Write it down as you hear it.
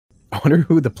wonder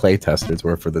who the playtesters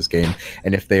were for this game,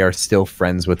 and if they are still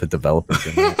friends with the developers.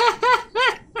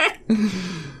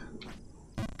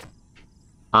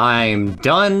 I'm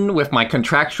done with my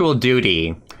contractual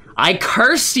duty. I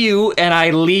curse you and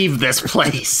I leave this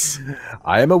place.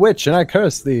 I am a witch and I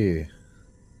curse thee.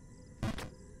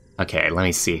 Okay, let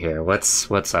me see here.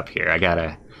 What's up here? I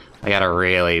gotta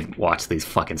really watch these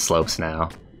fucking slopes now.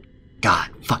 God,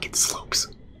 fucking slopes.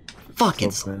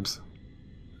 Fucking slopes.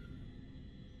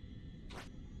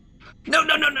 No.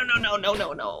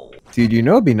 Dude, you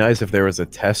know it'd be nice if there was a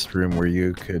test room where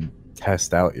you could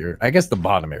test out your... I guess the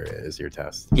bottom area is your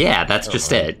test. Yeah, that's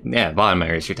just it. Yeah, bottom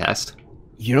area is your test.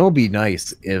 You know it'd be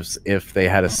nice if they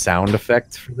had a sound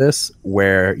effect for this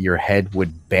where your head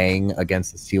would bang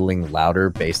against the ceiling louder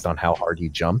based on how hard you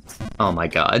jumped. Oh my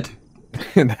god.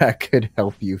 And that could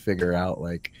help you figure out,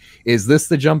 like, is this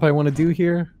the jump I want to do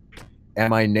here?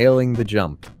 Am I nailing the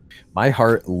jump? My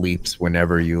heart leaps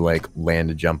whenever you, like,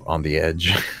 land a jump on the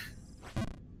edge.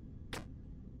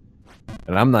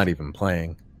 And I'm not even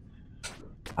playing.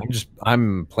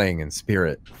 I'm playing in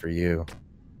spirit for you.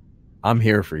 I'm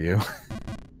here for you.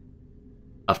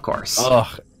 Of course.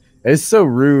 Ugh. It's so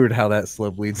rude how that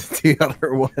slope leads to the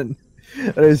other one.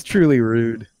 That is truly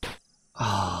rude.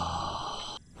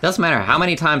 Oh. Doesn't matter how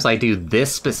many times I do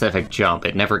this specific jump,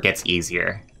 it never gets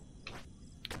easier.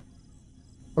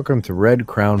 Welcome to Red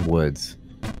Crown Woods.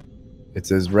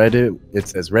 It's as red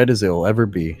as it'll ever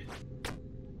be.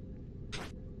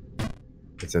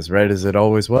 It's as red as it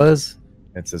always was.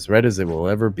 It's as red as it will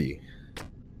ever be.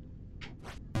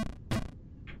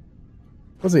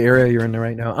 What's the area you're in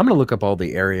right now? I'm gonna look up all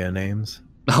the area names.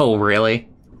 Oh, really?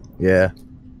 Yeah.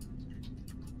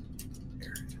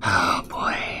 Oh,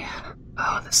 boy.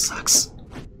 Oh, this sucks.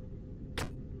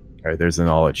 Alright, there's an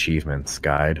all achievements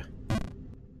guide.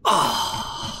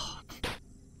 Oh,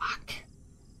 fuck.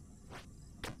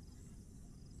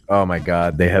 Oh my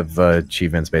god, they have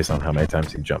achievements based on how many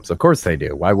times you jump. Of course they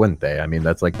do. Why wouldn't they? I mean,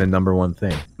 that's like the #1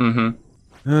 thing.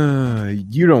 Mm-hmm.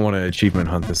 You don't want to achievement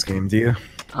hunt this game, do you?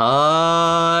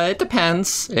 It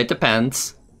depends. It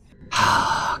depends.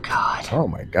 Oh, God. Oh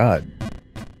my god.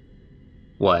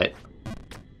 What?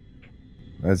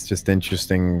 That's just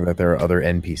interesting that there are other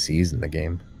NPCs in the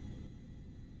game.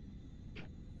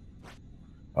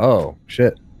 Oh,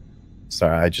 shit.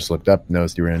 Sorry, I just looked up,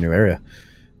 noticed you were in a new area.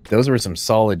 Those were some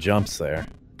solid jumps there,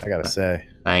 I gotta say.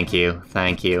 Thank you.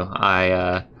 Thank you.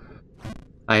 I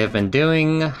have been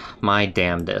doing my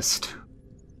damnedest.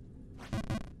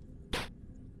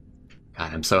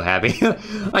 God, I'm so happy.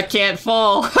 I can't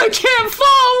fall. I can't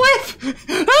fall with...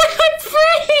 I'm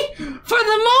free for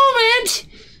the moment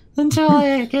until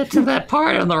I get to that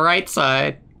part on the right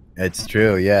side. It's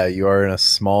true, yeah. You are in a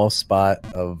small spot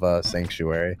of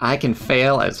Sanctuary. I can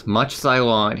fail as much as I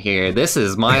want here. This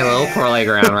is my little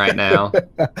playground right now.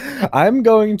 I'm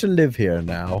going to live here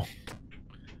now.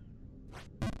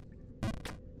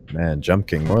 Man, Jump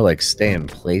King, more like stay in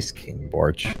place King,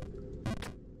 Bwarch.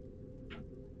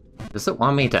 Does it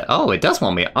want me to... Oh, it does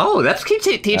want me... Oh, that's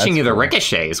teaching you the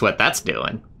ricochet is what that's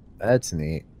doing. That's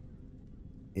neat.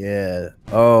 Yeah.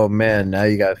 Oh, man, now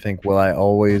you gotta think, will I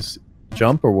always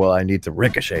jump or will I need to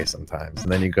ricochet sometimes?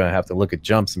 And then you're gonna have to look at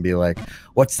jumps and be like,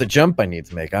 what's the jump I need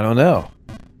to make? I don't know.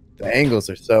 The angles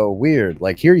are so weird.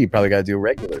 Like here, you probably gotta do a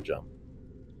regular jump.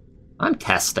 I'm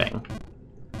testing.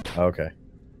 Okay.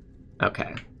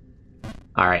 Okay.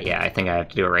 Alright, yeah, I think I have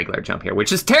to do a regular jump here,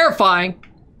 which is terrifying!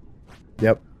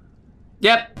 Yep.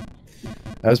 Yep.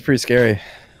 That was pretty scary.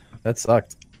 That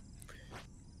sucked.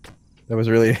 That was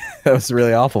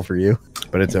really awful for you.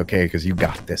 But it's okay, because you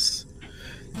got this.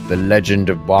 The legend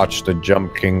of Bwarch the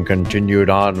Jump King continued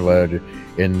onward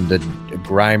in the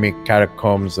grimy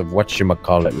catacombs of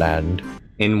whatchamacallit land.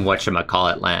 In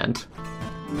whatchamacallit land.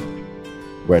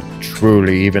 Where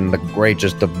truly even the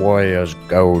greatest of warriors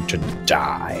go to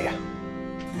die.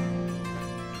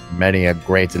 Many a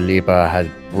great leaper has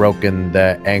broken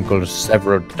their ankles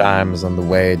several times on the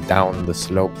way down the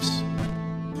slopes.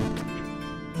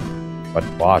 But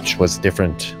Bwarch was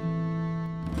different.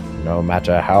 No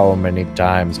matter how many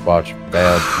times Bwarch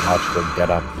failed, Bwarch would get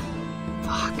up.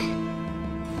 Fuck.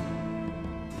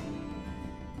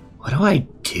 What do I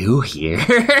do here?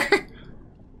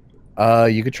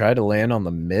 You could try to land on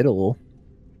the middle.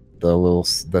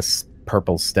 The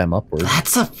purple stem upwards.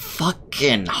 That's a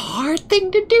fucking hard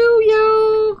thing to do,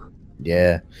 yo!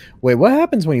 Yeah. Wait, what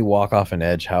happens when you walk off an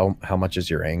edge? How much is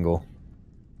your angle?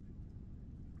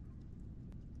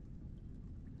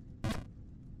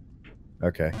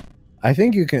 Okay. I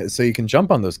think you can... So you can jump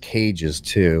on those cages,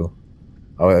 too.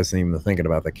 Oh, I wasn't even thinking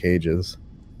about the cages.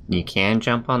 You can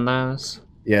jump on those?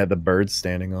 Yeah, the birds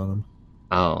standing on them.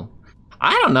 Oh.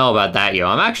 I don't know about that, yo.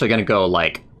 I'm actually gonna go,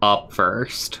 like, up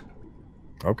first.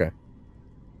 Okay.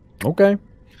 Okay.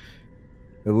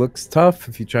 It looks tough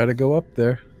if you try to go up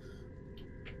there.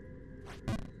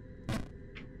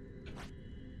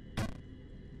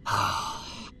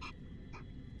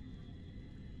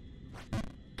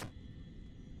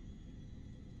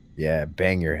 Yeah,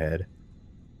 bang your head.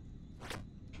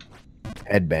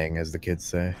 Head bang, as the kids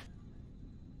say.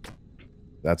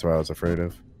 That's what I was afraid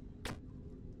of.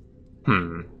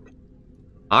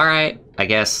 Alright, I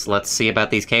guess let's see about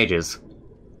these cages.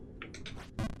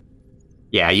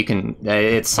 Yeah, you can...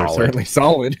 it's solid. They're certainly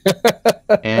solid.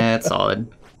 Yeah, it's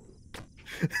solid.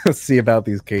 Let's see about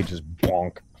these cages.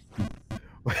 Bonk.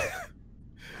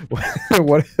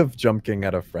 What if Jump King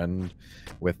had a friend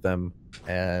with them,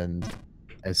 and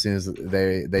as soon as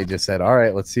they just said, all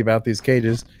right, let's see about these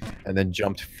cages, and then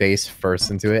jumped face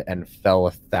first into it and fell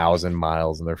 1,000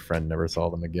 miles, and their friend never saw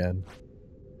them again?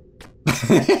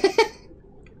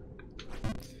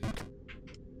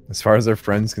 As far as their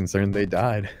friend's concerned, they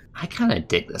died. I kind of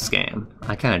dig this game.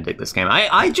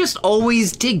 I just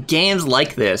always dig games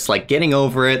like this, like Getting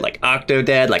Over It, like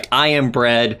Octodad, like I Am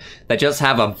Bread, that just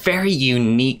have a very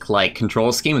unique, like,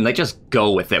 control scheme, and they just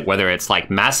go with it, whether it's, like,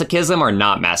 masochism or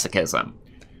not masochism.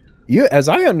 You, as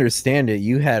I understand it,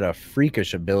 you had a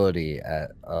freakish ability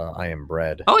at I Am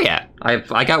Bread. Oh, yeah.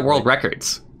 I got world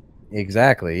records.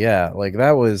 Exactly, yeah. Like,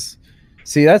 that was...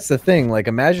 See, that's the thing. Like,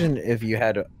 imagine if you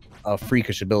had a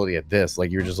freakish ability at this.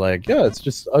 Like, you're just like, yeah, it's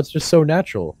just so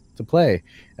natural to play,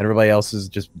 and everybody else is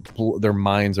just their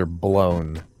minds are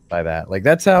blown by that. Like,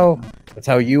 that's how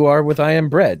you are with I Am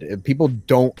Bread. People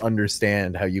don't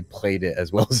understand how you played it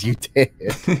as well as you did.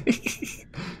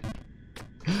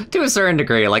 To a certain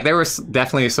degree, like, there were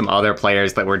definitely some other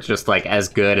players that were just, like, as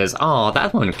good as, oh,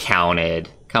 that one counted.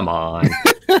 Come on.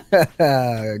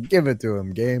 Give it to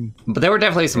him, game. But there were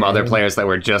definitely some other players that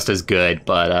were just as good,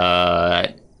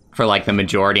 but for, like, the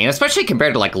majority, and especially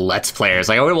compared to, like, Let's Players,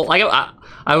 like,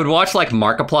 I would watch, like,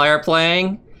 Markiplier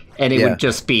playing, and it would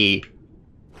just be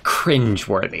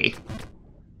cringeworthy.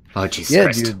 Oh, Jesus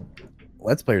Christ. Dude,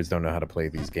 Let's Players don't know how to play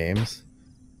these games.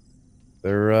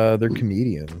 They're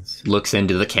comedians. Looks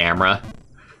into the camera.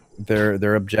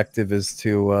 Their objective is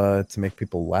to make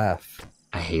people laugh.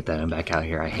 I hate that I'm back out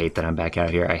here. I hate that I'm back out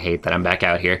here. I hate that I'm back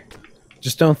out here.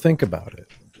 Just don't think about it.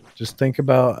 Just think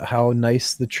about how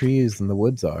nice the trees and the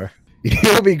woods are.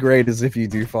 It'll be great as if you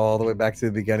do fall all the way back to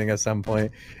the beginning at some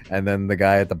point, and then the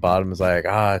guy at the bottom is like,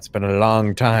 it's been a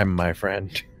long time, my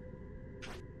friend.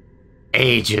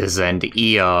 Ages and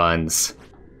eons.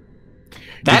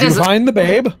 Did you find the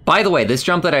babe? By the way, this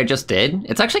jump that I just did,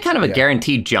 it's actually kind of a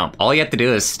guaranteed jump. All you have to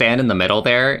do is stand in the middle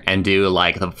there and do,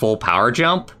 like, the full power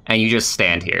jump, and you just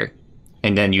stand here.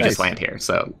 And then you just land here,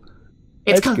 so...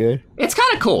 It's good. It's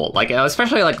kind of cool, like,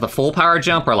 especially, like, the full power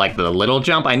jump or, like, the little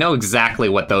jump. I know exactly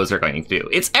what those are going to do.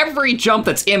 It's every jump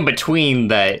that's in between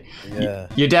that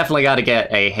you definitely got to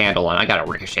get a handle on. I got a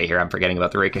ricochet here. I'm forgetting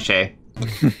about the ricochet.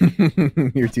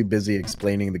 You're too busy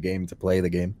explaining the game to play the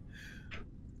game.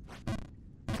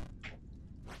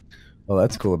 Well,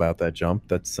 that's cool about that jump.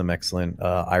 That's some excellent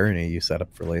irony you set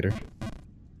up for later.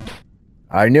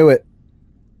 I knew it.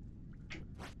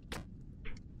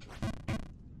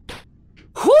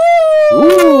 Ooh,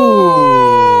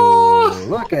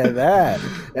 look at that.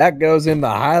 That goes in the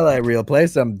highlight reel. Play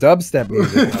some dubstep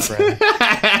music, my friend.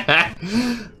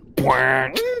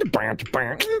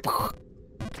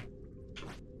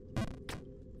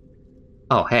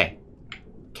 Oh, hey.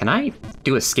 Can I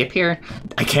do a skip here?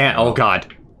 I can't. Oh,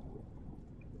 God.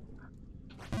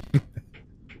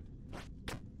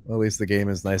 Well, at least the game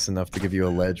is nice enough to give you a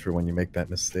ledge for when you make that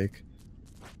mistake.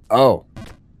 Oh.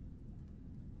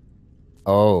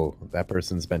 Oh, that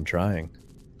person's been trying.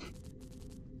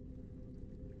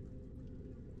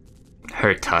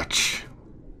 Her touch.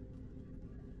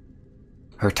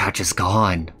 Her touch is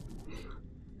gone.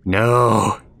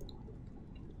 No.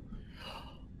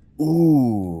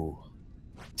 Ooh.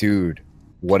 Dude,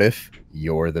 what if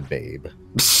you're the babe?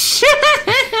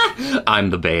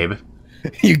 I'm the babe.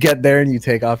 You get there and you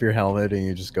take off your helmet and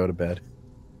you just go to bed.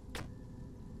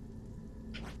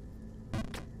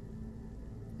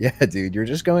 Yeah, dude, you're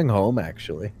just going home,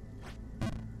 actually.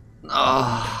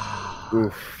 Oh.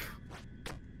 Oof.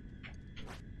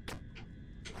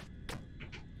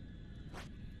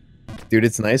 Dude,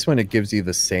 it's nice when it gives you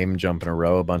the same jump in a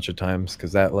row a bunch of times,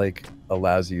 because that, like,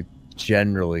 allows you,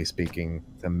 generally speaking,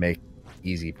 to make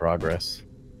easy progress.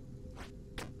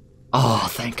 Oh,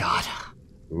 thank God.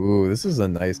 Ooh, this is a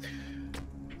nice...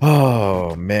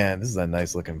 Oh, man, this is a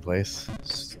nice looking place.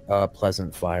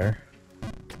 Pleasant Fire.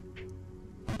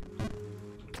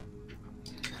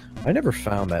 I never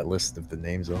found that list of the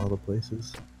names of all the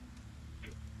places.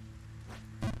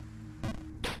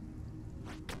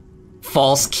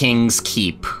 False King's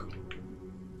Keep.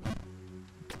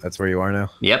 That's where you are now?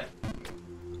 Yep.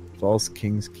 False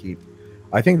King's Keep.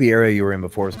 I think the area you were in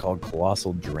before is called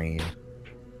Colossal Drain.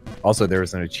 Also, there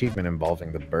was an achievement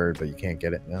involving the bird, but you can't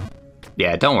get it now.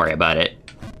 Yeah, don't worry about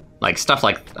it. Like, stuff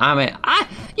like... I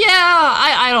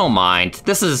don't mind.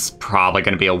 This is probably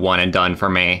going to be a one and done for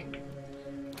me.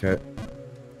 Okay.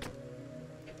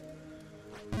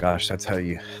 Gosh, that's how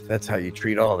you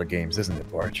treat all the games, isn't it,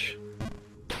 Bwarch?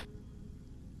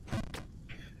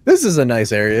 This is a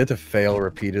nice area to fail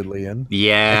repeatedly in.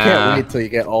 Yeah. I can't wait till you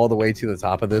get all the way to the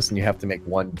top of this and you have to make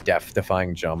one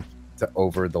death-defying jump to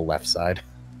over the left side.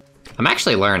 I'm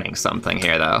actually learning something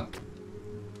here, though.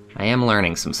 I am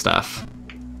learning some stuff.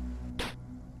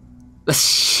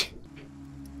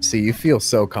 See, you feel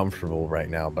so comfortable right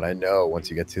now, but I know once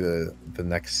you get to the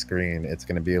next screen, it's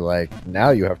going to be like,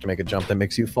 now you have to make a jump that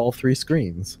makes you fall 3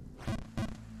 screens.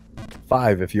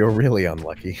 5 if you're really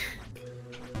unlucky.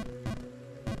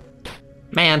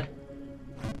 Man.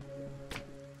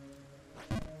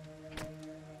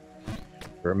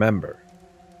 Remember,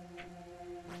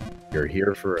 you're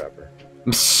here forever.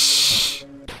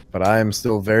 But I am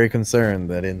still very concerned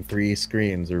that in 3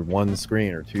 screens, or 1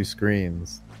 screen, or 2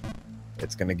 screens,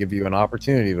 it's going to give you an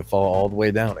opportunity to fall all the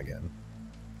way down again.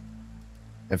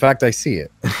 In fact, I see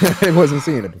it. I wasn't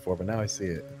seeing it before, but now I see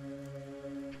it.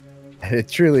 And it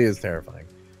truly is terrifying.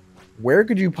 Where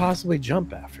could you possibly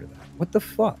jump after that? What the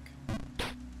fuck?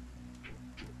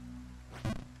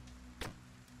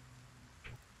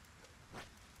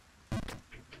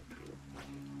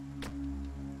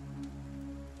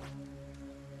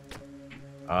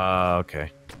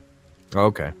 Okay.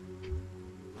 Okay.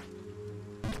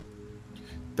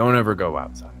 Don't ever go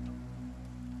outside.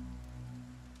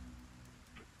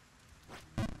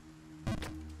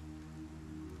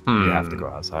 You have to go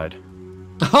outside.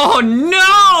 Oh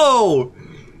no!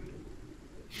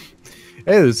 Hey,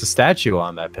 there's a statue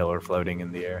on that pillar floating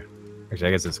in the air. Actually,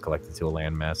 I guess it's collected to a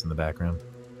landmass in the background.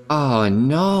 Oh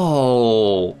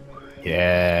no!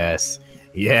 Yes.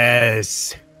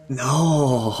 Yes.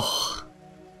 No.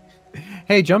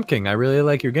 Hey, Jump King, I really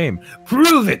like your game.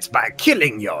 Prove it by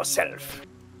killing yourself.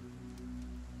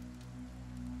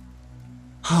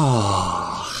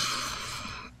 All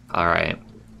right.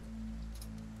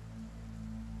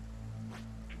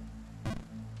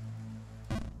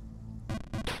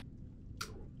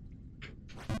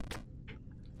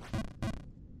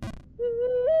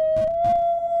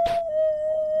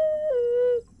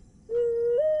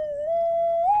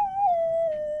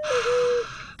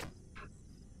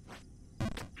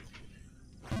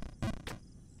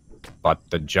 But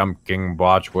the Jump King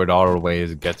Bwarch would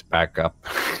always get back up.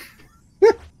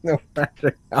 No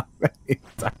matter how many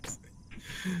times.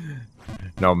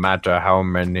 No matter how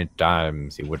many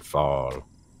times he would fall.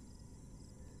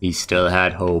 He still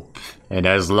had hope, and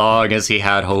as long as he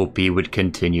had hope, he would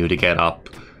continue to get up.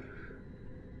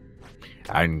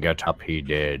 And get up he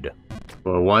did.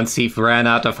 But once he ran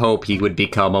out of hope, he would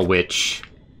become a witch.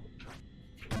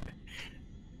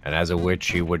 And as a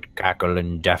witch, he would cackle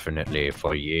indefinitely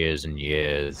for years and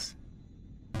years.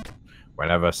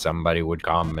 Whenever somebody would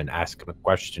come and ask him a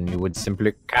question, he would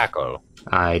simply cackle.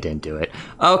 I didn't do it.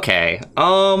 Okay,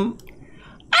 I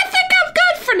think I'm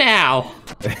good for now.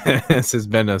 This has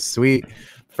been a sweet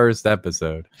first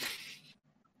episode.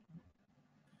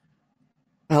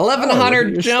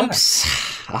 1,100 jumps,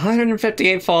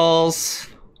 158 falls,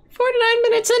 49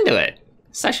 minutes into it.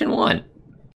 Session 1.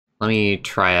 Let me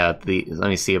try out let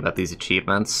me see about these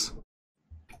achievements.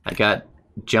 I got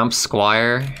Jump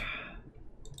Squire.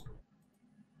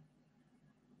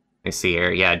 Let me see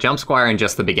here. Yeah, Jump Squire in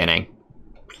just the beginning.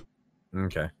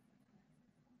 Okay.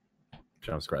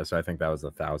 Jump Squire, so I think that was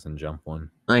 1,000 jump one.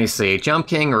 Let me see. Jump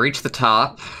King, reach the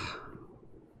top.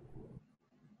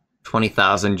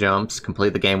 20,000 jumps.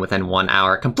 Complete the game within 1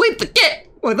 hour. Complete the game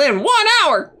within 1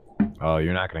 hour! Oh,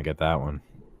 you're not going to get that one.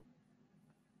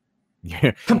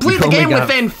 Complete the game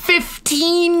within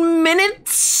 15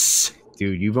 minutes?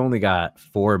 Dude, you've only got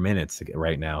 4 minutes to get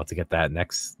right now to get that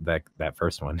that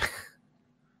first one.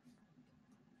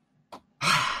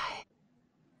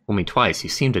 Fool me twice. You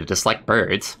seem to dislike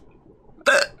birds.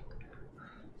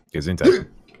 Gesundheit.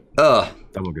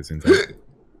 Double Gesundheit.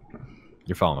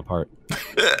 You're falling apart.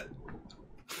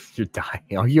 You're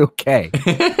dying. Are you okay?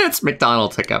 It's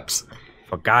McDonald's hiccups.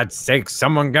 For God's sake,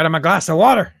 someone get him a glass of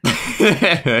water.